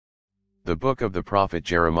The Book of the Prophet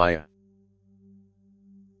Jeremiah.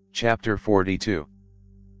 Chapter 42.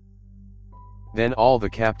 Then all the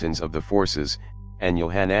captains of the forces, and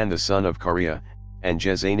Johanan the son of Kareah, and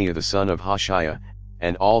Jezaniah the son of Hoshiah,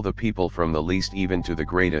 and all the people from the least even to the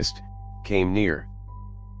greatest, came near,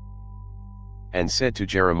 and said to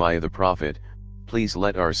Jeremiah the prophet, Please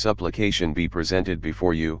let our supplication be presented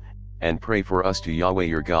before you, and pray for us to Yahweh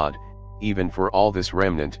your God, even for all this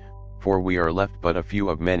remnant, for we are left but a few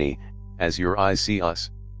of many, as your eyes see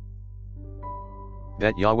us.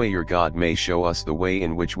 That Yahweh your God may show us the way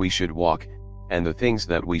in which we should walk, and the things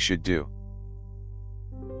that we should do.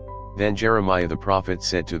 Then Jeremiah the prophet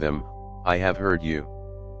said to them, I have heard you.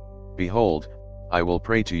 Behold, I will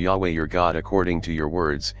pray to Yahweh your God according to your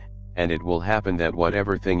words, and it will happen that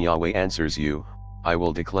whatever thing Yahweh answers you, I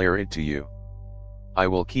will declare it to you. I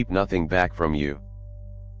will keep nothing back from you.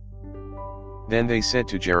 Then they said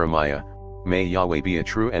to Jeremiah, May Yahweh be a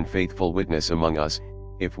true and faithful witness among us,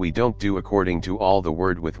 if we don't do according to all the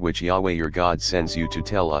word with which Yahweh your God sends you to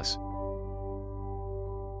tell us.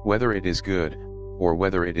 Whether it is good, or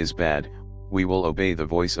whether it is bad, we will obey the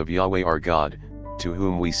voice of Yahweh our God, to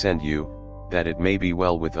whom we send you, that it may be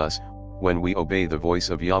well with us, when we obey the voice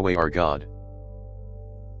of Yahweh our God.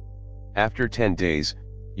 After 10 days,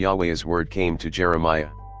 Yahweh's word came to Jeremiah.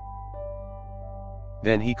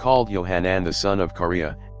 Then he called Johanan the son of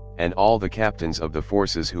Kareah, and all the captains of the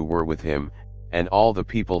forces who were with him, and all the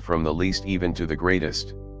people from the least even to the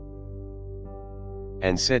greatest,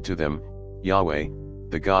 and said to them, Yahweh,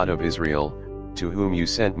 the God of Israel, to whom you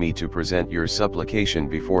sent me to present your supplication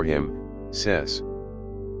before him, says,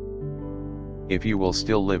 If you will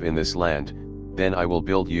still live in this land, then I will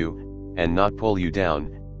build you, and not pull you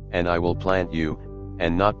down, and I will plant you,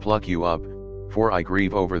 and not pluck you up, for I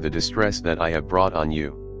grieve over the distress that I have brought on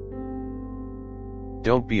you.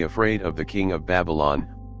 Don't be afraid of the king of Babylon,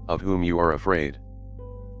 of whom you are afraid.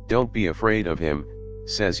 Don't be afraid of him,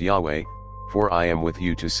 says Yahweh, for I am with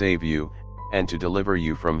you to save you, and to deliver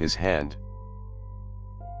you from his hand.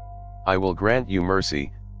 I will grant you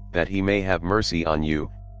mercy, that he may have mercy on you,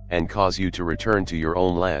 and cause you to return to your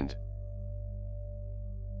own land.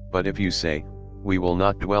 But if you say, We will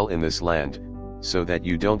not dwell in this land, so that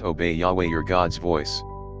you don't obey Yahweh your God's voice,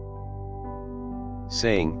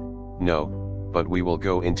 saying, No, but we will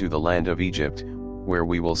go into the land of Egypt, where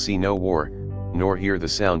we will see no war, nor hear the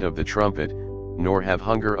sound of the trumpet, nor have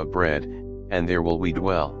hunger of bread, and there will we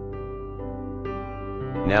dwell.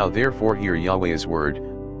 Now therefore hear Yahweh's word,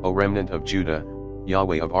 O remnant of Judah,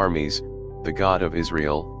 Yahweh of armies, the God of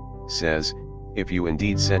Israel, says, If you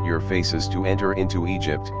indeed set your faces to enter into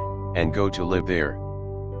Egypt, and go to live there,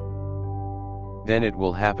 then it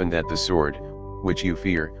will happen that the sword, which you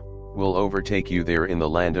fear, will overtake you there in the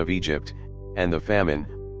land of Egypt, and the famine,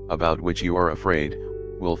 about which you are afraid,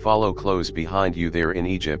 will follow close behind you there in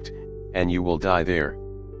Egypt, and you will die there.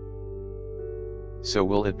 So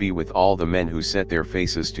will it be with all the men who set their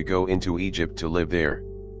faces to go into Egypt to live there.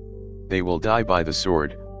 They will die by the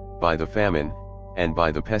sword, by the famine, and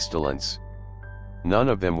by the pestilence. None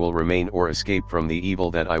of them will remain or escape from the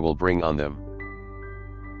evil that I will bring on them.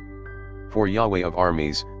 For Yahweh of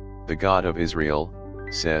armies, the God of Israel,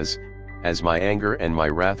 says, As my anger and my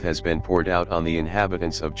wrath has been poured out on the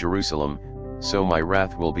inhabitants of Jerusalem, so my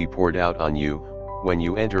wrath will be poured out on you, when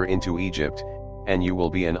you enter into Egypt, and you will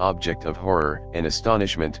be an object of horror and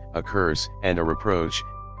astonishment, a curse and a reproach,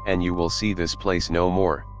 and you will see this place no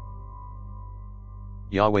more.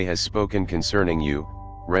 Yahweh has spoken concerning you,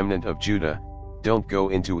 remnant of Judah, don't go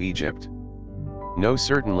into Egypt. Know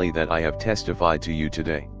certainly that I have testified to you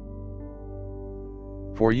today.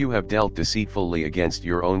 For you have dealt deceitfully against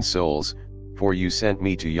your own souls, for you sent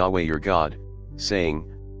me to Yahweh your God, saying,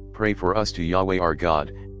 Pray for us to Yahweh our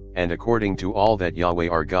God, and according to all that Yahweh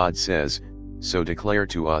our God says, so declare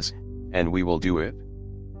to us, and we will do it.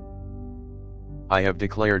 I have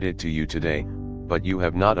declared it to you today, but you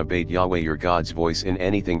have not obeyed Yahweh your God's voice in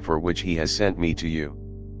anything for which he has sent me to you.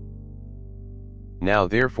 Now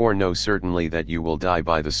therefore know certainly that you will die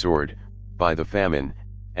by the sword, by the famine,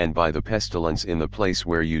 and by the pestilence in the place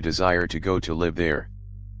where you desire to go to live there.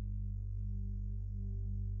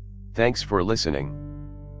 Thanks for listening.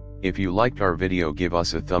 If you liked our video, give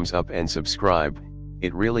us a thumbs up and subscribe,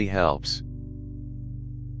 it really helps.